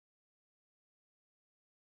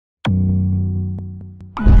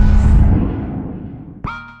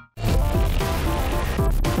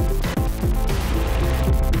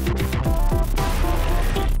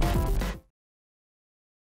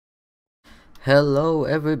Hello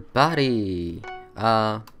everybody.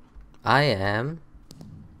 I have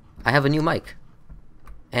a new mic.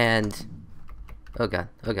 And oh god.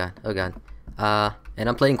 And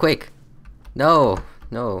I'm playing Quake. No.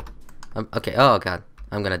 Okay. Oh god.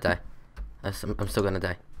 I'm gonna die. I'm still gonna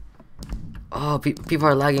die. Oh, people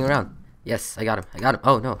are lagging around. Yes, I got him.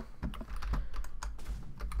 Oh no.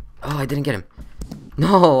 Oh, I didn't get him.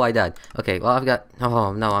 No, I died. Okay, well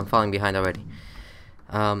oh no, I'm falling behind already.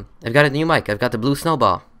 I've got a new mic. I've got the Blue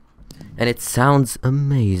Snowball, and it sounds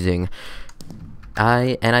amazing.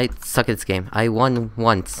 I suck at this game. I won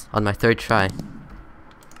once on my third try.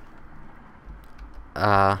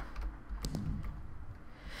 But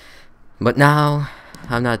now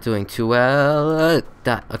I'm not doing too well.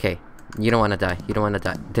 Okay, you don't want to die.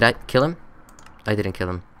 Did I kill him? I didn't kill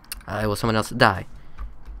him. Will someone else die?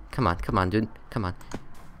 Come on, dude. Come on.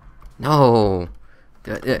 No.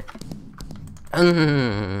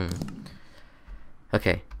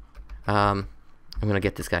 Okay. I'm gonna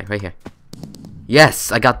get this guy right here. Yes,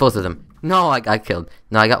 I got both of them. No, I got killed.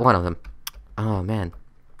 No, I got one of them. Oh man.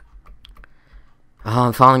 Oh,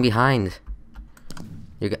 I'm falling behind.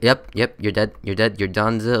 Yep, you're dead. You're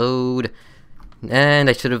donezoed. And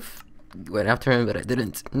I should have went after him, but I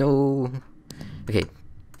didn't. No. Okay.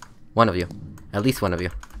 One of you. At least one of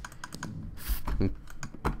you.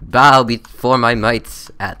 Bow before my might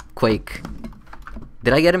at Quake.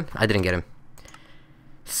 Did I get him? I didn't get him.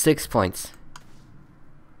 6 points.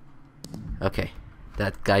 Okay.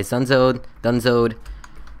 That guy's donezoed.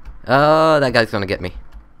 Oh, that guy's gonna get me.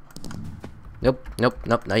 Nope,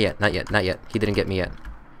 not yet. He didn't get me yet.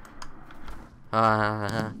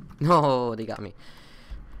 No, they got me.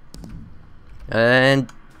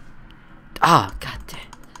 And god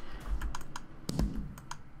damn.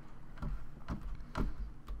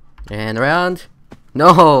 And around.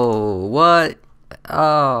 No, what?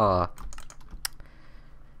 Oh.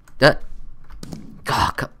 Did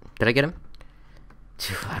I get him?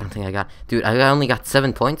 Dude, I don't think I got. Dude, I only got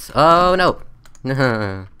 7 points. Oh no.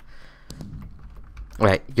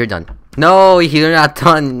 Alright, you're done. No, you're not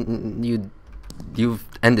done. You've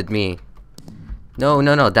ended me. No,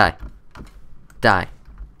 die.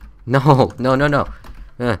 No.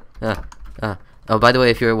 Oh, by the way,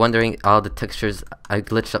 if you're wondering, all the textures, I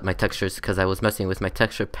glitched up my textures because I was messing with my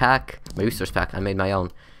texture pack, my resource pack. I made my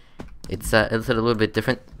own. It's a little bit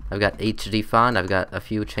different. I've got HD font. I've got a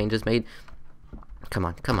few changes made. Come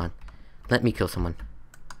on. Let me kill someone.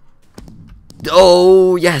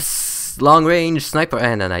 Oh, yes! Long range sniper.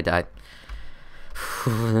 And then I died.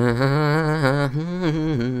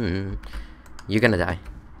 You're gonna die.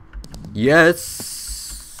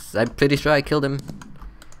 Yes! I'm pretty sure I killed him.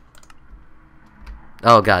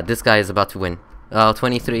 Oh god, this guy is about to win. Oh,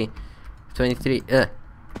 23.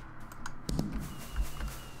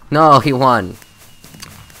 No, he won.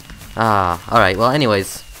 Alright, well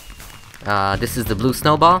anyways. This is the Blue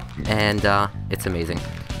Snowball, and it's amazing.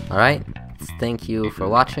 Alright, thank you for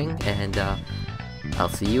watching, and I'll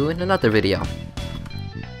see you in another video.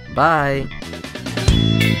 Bye!